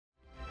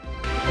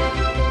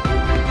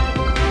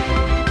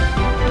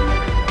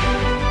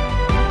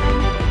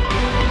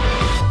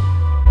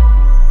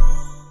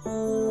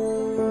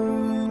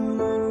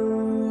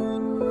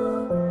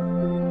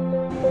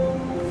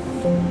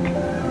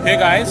Hey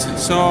guys,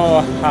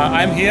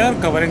 I'm here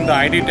covering the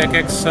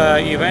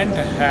IDTechEx event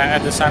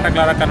at the Santa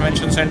Clara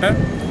Convention Center.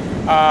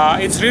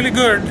 It's really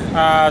good.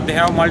 They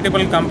have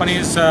multiple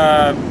companies,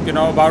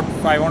 about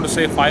I want to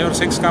say 5 or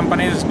 6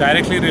 companies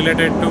directly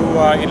related to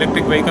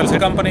electric vehicles.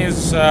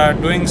 Companies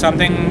doing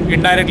something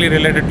indirectly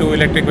related to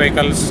electric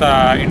vehicles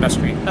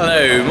industry.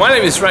 Hello, my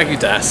name is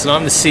Kedar Soman and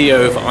I'm the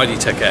CEO of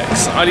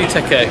IDTechEx.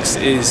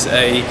 IDTechEx is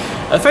a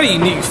very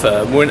unique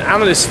firm. We're an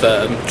analyst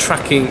firm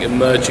tracking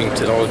emerging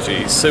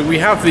technologies. So we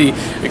have the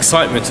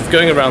excitement of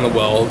going around the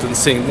world and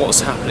seeing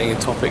what's happening in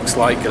topics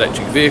like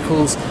electric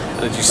vehicles,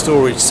 energy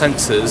storage,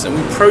 sensors, and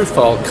we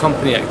profile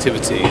company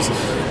activities.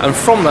 And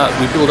from that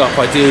we build up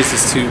ideas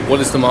as to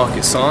what is the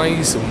market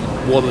size, and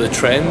what are the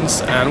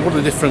trends, and what are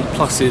the different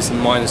pluses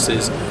and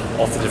minuses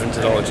of the different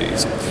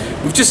technologies.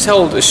 We've just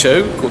held a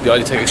show called the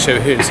IDTechEx show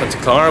here in Santa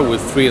Clara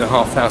with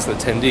 3,500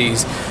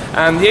 attendees,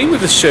 and the aim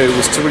of the show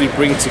was to really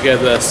bring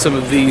together some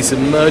of these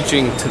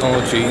emerging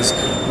technologies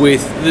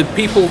with the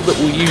people that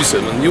will use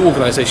them and the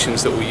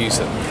organisations that will use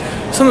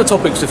them. Some of the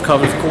topics we've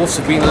covered, of course,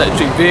 have been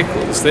electric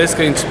vehicles. There's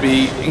going to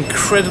be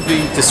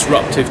incredibly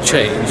disruptive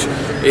change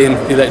in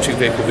the electric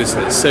vehicle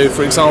business. So,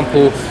 for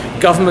example,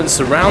 governments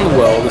around the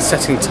world are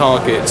setting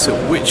targets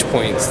at which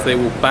points they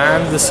will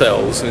ban the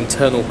sales of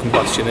internal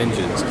combustion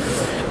engines.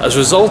 As a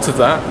result of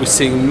that, we're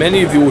seeing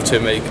many of the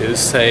automakers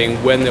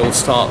saying when they will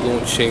start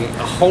launching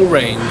a whole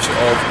range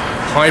of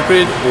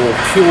hybrid or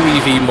pure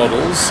EV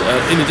models,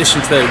 in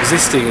addition to their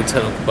existing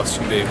internal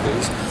combustion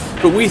vehicles.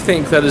 But we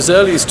think that as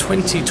early as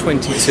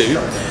 2022,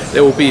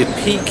 there will be a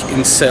peak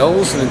in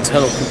sales of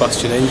internal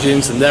combustion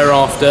engines, and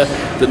thereafter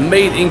the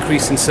main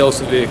increase in sales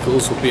of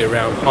vehicles will be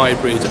around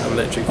hybrid and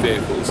electric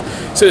vehicles.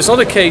 So it's not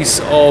a case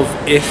of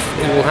if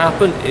it will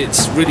happen,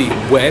 it's really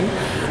when.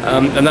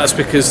 And that's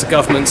because the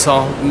governments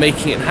are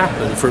making it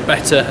happen for a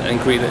better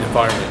and greener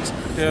environment.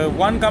 The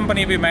one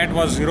company we met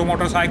was Zero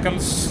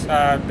Motorcycles.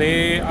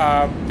 They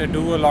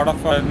do a lot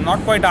of not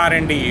quite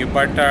R&D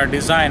but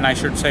design, I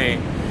should say,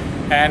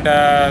 and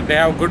they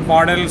have good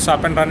models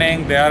up and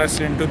running. They are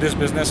into this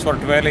business for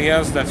 12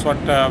 years. That's what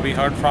we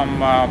heard from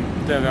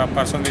the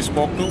person we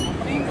spoke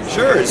to.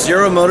 Sure.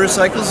 Zero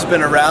Motorcycles has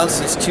been around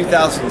since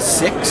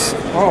 2006.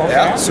 Oh, okay.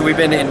 Yeah, so we've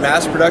been in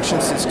mass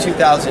production since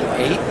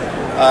 2008.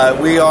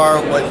 We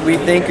are what we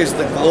think is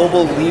the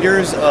global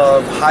leaders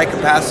of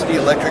high-capacity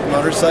electric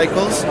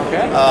motorcycles, okay.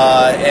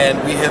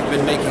 And we have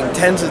been making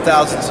tens of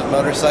thousands of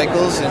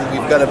motorcycles, and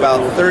we've got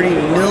about 30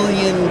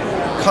 million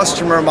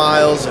customer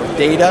miles of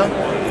data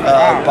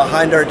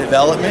behind our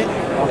development.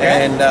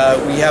 Okay.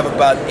 And we have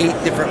about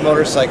 8 different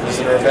motorcycles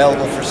that are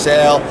available for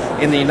sale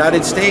in the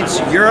United States,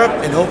 Europe,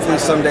 and hopefully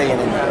someday in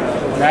India.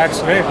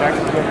 That's great.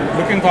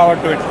 Looking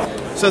forward to it.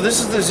 So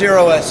this is the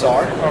Zero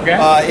SR. Okay.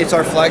 It's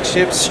our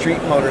flagship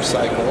street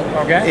motorcycle.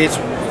 Okay.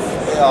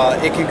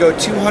 It can go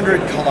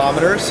 200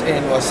 kilometers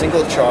in a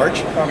single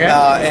charge. Okay.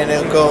 And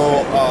it'll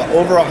go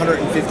over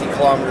 150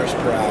 kilometers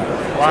per hour.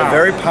 Wow. So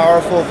very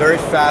powerful, very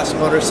fast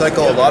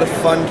motorcycle, a lot of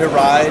fun to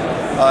ride.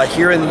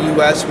 Here in the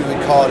US we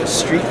would call it a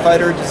street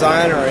fighter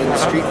design, or in the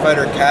street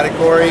fighter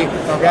category.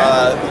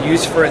 Okay.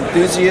 Used for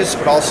enthusiasts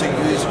but also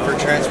used for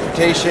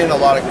transportation, a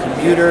lot of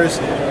commuters.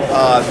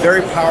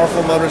 Very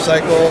powerful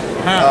motorcycle,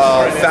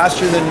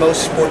 faster than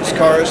most sports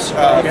cars,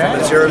 from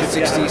a 0 to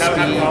 60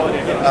 speed,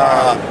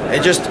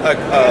 and just a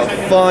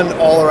fun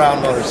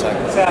all-around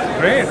motorcycle.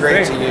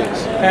 Great to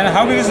use. And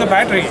how big is the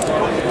battery?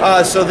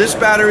 So this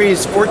battery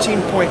is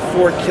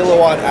 14.4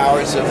 kilowatt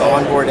hours of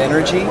onboard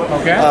energy.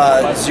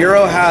 Okay.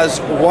 Zero has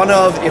one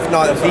of, if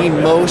not the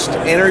most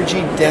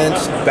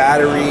energy-dense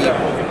battery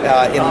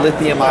in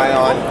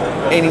lithium-ion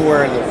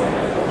anywhere in the world.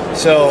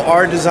 So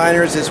our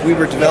designers, as we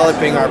were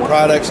developing our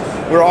products,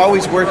 we're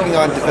always working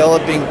on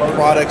developing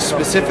products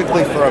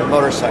specifically for a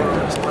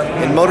motorcyclist.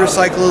 And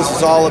motorcycles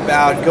is all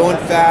about going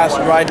fast,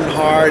 riding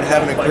hard,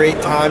 having a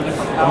great time.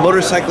 A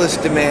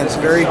motorcyclist demands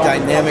very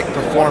dynamic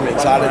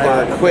performance out of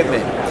their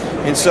equipment.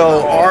 And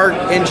so our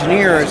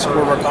engineers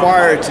were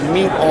required to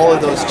meet all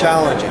of those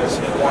challenges.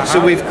 So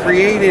we've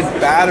created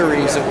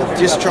batteries that will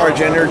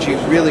discharge energy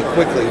really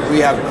quickly. We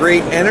have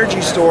great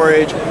energy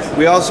storage.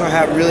 We also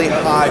have really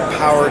high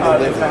power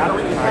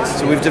delivery.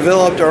 So we've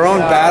developed our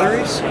own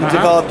batteries. We've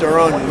developed our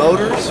own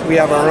motors. We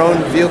have our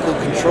own vehicle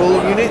control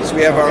units.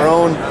 We have our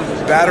own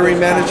battery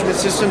management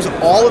systems.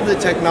 All of the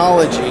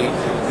technology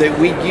that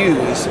we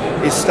use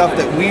is stuff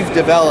that we've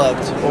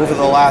developed over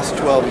the last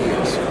 12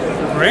 years.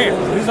 Great.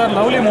 These are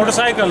lovely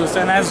motorcycles,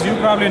 and as you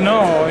probably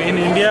know, in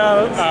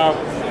India,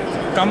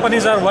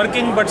 companies are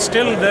working, but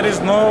still there is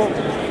no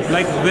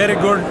very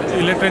good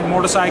electric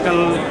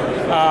motorcycle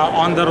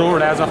on the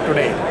road as of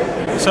today.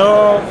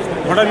 So,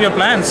 what are your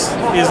plans?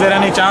 Is there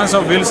any chance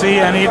of we'll see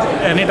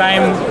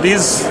anytime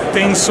these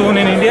things soon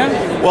in India?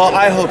 Well,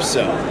 I hope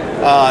so.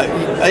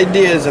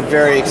 India is a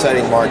very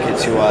exciting market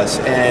to us,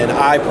 and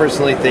I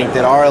personally think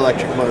that our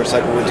electric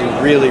motorcycle would do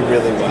really,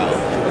 really well.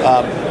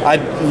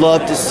 I'd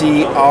love to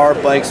see our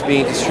bikes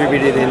being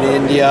distributed in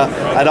India.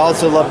 I'd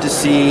also love to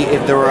see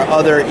if there were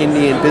other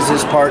Indian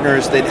business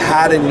partners that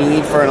had a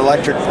need for an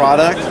electric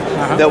product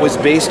that was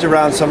based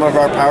around some of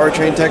our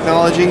powertrain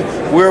technology.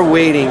 We're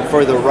waiting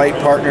for the right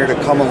partner to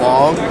come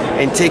along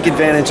and take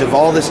advantage of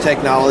all this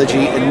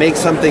technology and make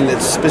something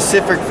that's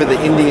specific for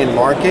the Indian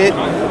market,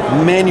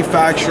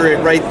 manufacture it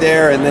right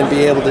there, and then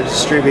be able to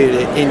distribute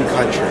it in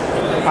country.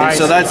 And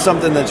so that's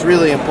something that's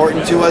really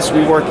important to us.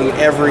 We're working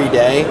every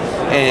day,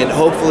 and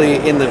hopefully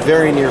in the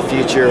very near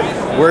future,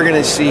 we're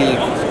going to see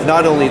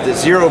not only the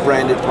Zero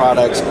branded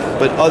products,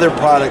 but other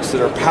products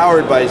that are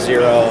powered by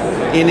Zero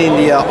in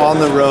India on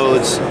the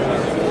roads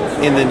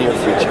in the near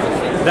future.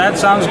 That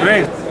sounds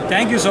great.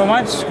 Thank you so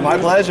much. My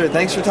pleasure.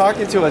 Thanks for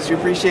talking to us. We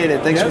appreciate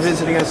it. Thanks for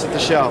visiting us at the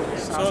show.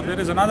 So there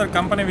is another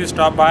company we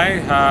stopped by.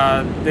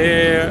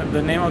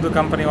 The name of the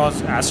company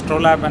was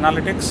Astrolab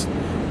Analytics.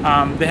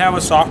 They have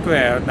a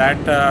software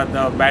that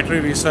the battery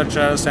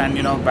researchers and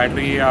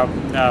battery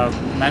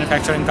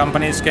manufacturing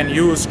companies can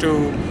use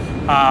to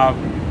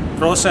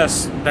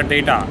process the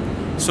data.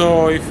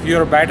 So if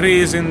your battery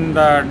is in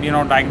the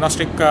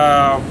diagnostic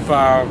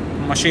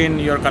machine,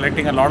 you're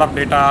collecting a lot of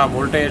data,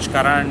 voltage,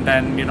 current,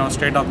 and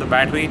state of the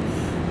battery,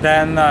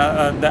 then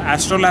the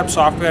Astrolab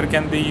software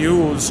can be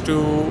used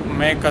to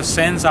make a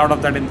sense out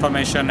of that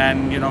information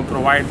and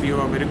provide you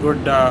a very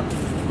good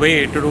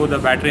way to do the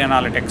battery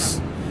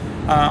analytics.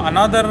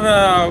 Another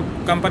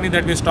company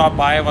that we stopped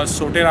by was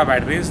Sotera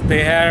Batteries.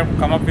 They have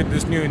come up with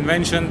this new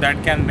invention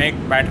that can make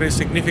batteries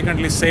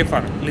significantly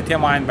safer,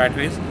 lithium-ion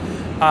batteries.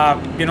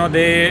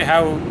 They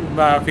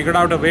have figured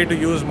out a way to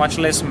use much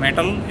less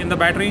metal in the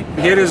battery.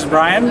 Here is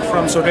Brian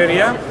from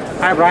Sotera.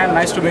 Hi Brian,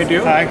 nice to meet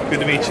you. Hi,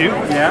 good to meet you.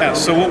 Yeah.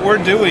 So what we're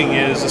doing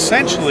is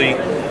essentially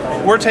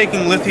we're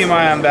taking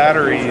lithium-ion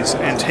batteries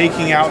and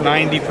taking out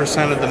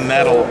 90% of the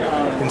metal.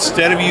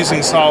 Instead of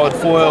using solid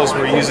foils,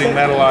 we're using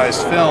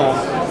metallized film.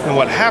 And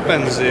what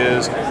happens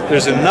is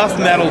there's enough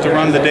metal to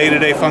run the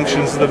day-to-day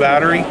functions of the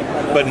battery,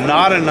 but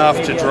not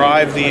enough to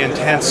drive the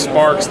intense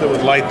sparks that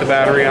would light the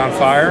battery on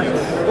fire.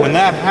 When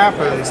that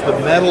happens, the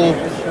metal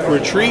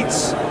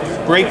retreats,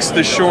 breaks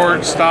the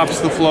short, stops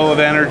the flow of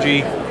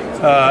energy,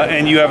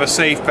 and you have a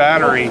safe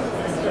battery.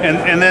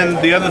 And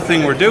then the other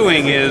thing we're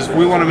doing is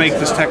we want to make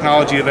this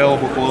technology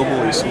available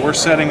globally. So we're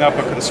setting up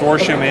a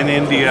consortium in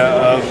India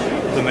of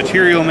the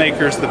material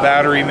makers, the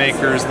battery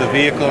makers, the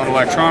vehicle and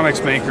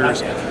electronics makers,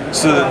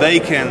 so that they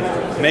can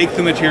make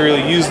the material,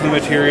 use the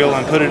material,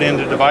 and put it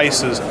into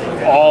devices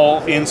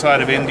all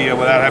inside of India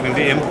without having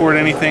to import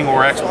anything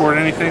or export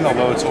anything,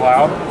 although it's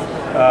allowed.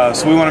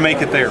 So we want to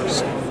make it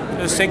theirs.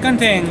 The second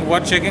thing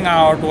worth checking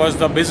out was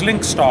the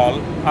BizLink stall.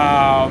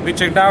 We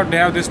checked out, they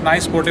have this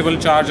nice portable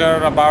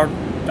charger about,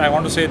 I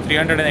want to say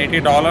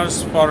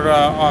 $380 for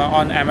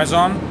on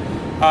Amazon.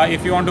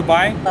 If you want to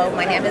buy. Hello,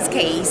 my name is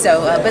Kay.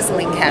 So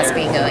BizLink has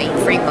been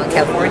in Fremont,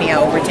 California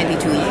over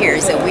 22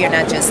 years. So we are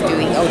not just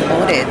doing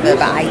automotive, but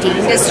IT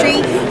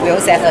industry. We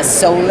also have a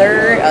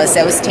solar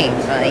sales team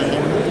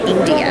in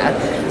India.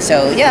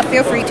 So yeah,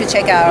 feel free to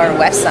check out our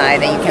website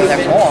and you can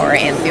learn more,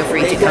 and feel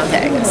free to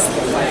contact us.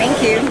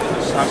 Thank you.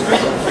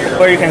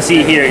 What you can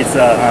see here is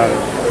a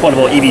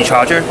portable EV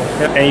charger,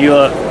 and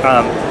your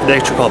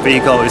electrical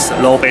vehicle is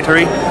low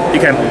battery. You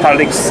can plug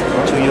this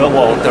to your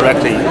wall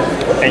directly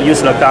and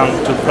use the gun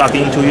to plug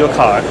into your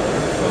car.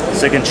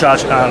 So you can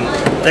charge,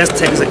 let's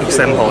take an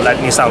example, like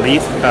Nissan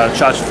Leaf,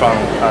 charge from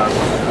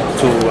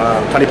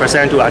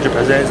 20% to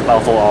 100% is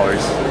about 4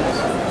 hours.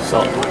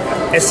 So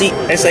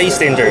SAE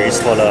standard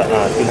is for the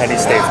United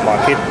States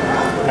market,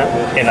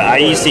 and the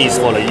IEC is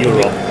for the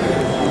Europe,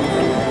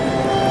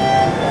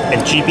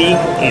 and GB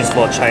is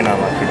for China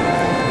market.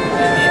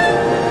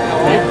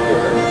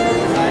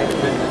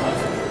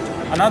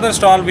 Another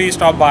stall we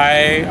stopped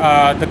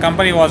by, the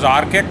company was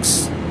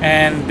IDTechEx,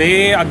 and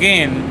they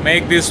again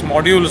make these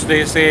modules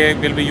they say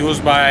will be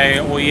used by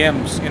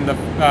OEMs in the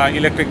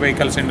electric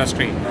vehicles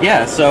industry.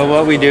 Yeah, so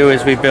what we do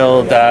is we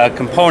build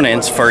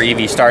components for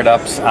EV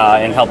startups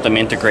and help them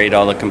integrate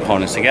all the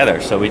components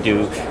together. So we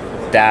do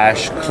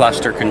dash,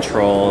 cluster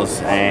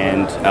controls,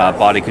 and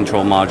body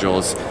control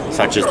modules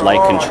such as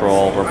light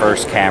control,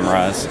 reverse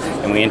cameras,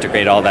 and we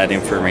integrate all that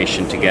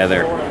information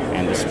together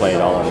and display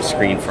it all on the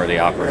screen for the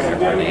operator,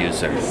 for the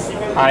user.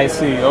 I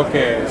see,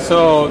 okay.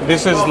 So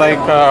this is like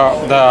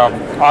the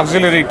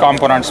auxiliary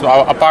components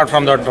apart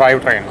from the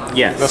drivetrain?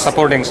 Yes. The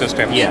supporting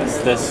system? Yes,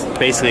 this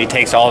basically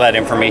takes all that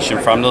information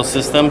from those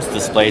systems,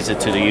 displays it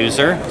to the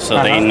user,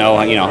 so they know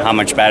how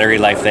much battery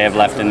life they have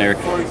left in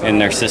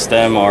their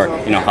system, or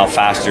how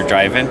fast they're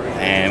driving,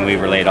 and we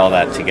relate all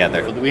that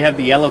together. We have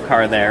the yellow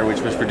car there, which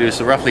was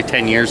produced roughly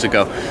 10 years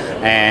ago,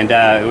 and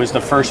it was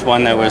the first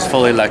one that was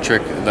fully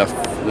electric.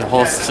 The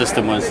whole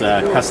system was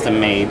custom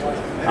made.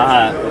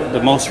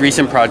 The most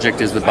recent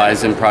project is the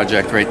Bison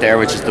project right there,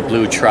 which is the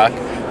blue truck,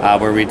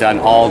 where we've done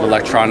all the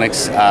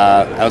electronics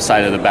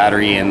outside of the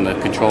battery and the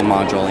control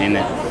module in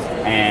it.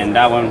 and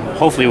that one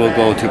hopefully will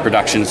go to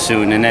production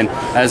soon. And then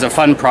as a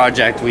fun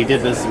project, we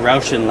did this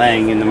Rauschen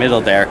Lang in the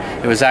middle there.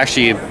 It was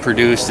actually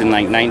produced in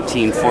like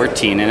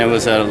 1914, and it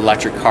was an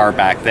electric car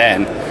back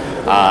then,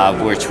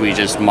 which we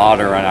just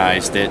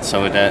modernized it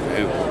so that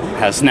it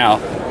has now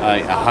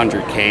a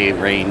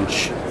 100K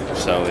range.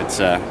 So it's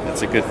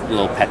a good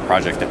little pet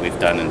project that we've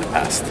done in the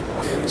past.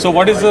 So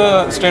what is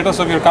the status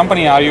of your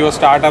company? Are you a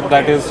startup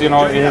that is, in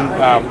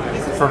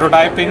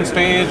prototyping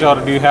stage, or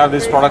do you have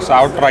these products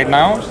out right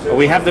now?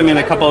 We have them in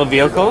a couple of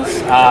vehicles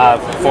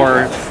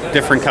for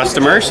different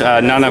customers.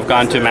 None have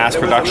gone to mass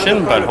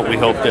production, but we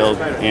hope they'll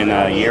in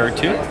a year or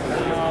two.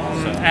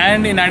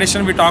 And in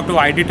addition, we talked to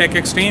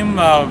IDTechEx team,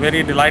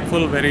 very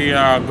delightful, very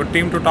good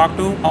team to talk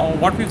to.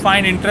 What we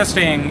find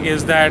interesting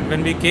is that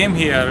when we came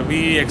here,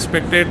 we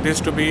expected this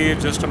to be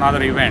just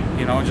another event,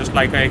 just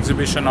like an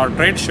exhibition or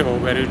trade show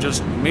where you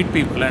just meet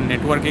people and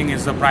networking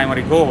is the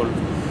primary goal.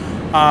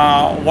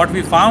 What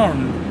we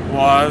found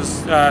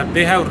was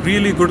they have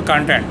really good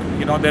content.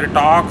 Their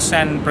talks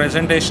and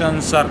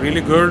presentations are really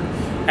good.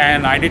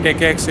 And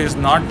IDTechEx is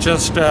not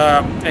just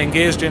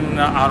engaged in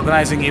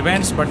organizing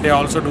events, but they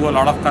also do a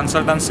lot of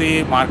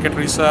consultancy, market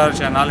research,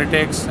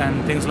 analytics,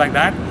 and things like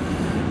that.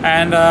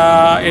 And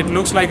it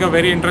looks like a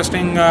very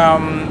interesting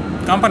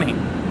company.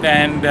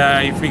 And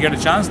if we get a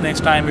chance,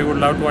 next time we would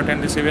love to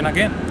attend this event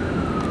again.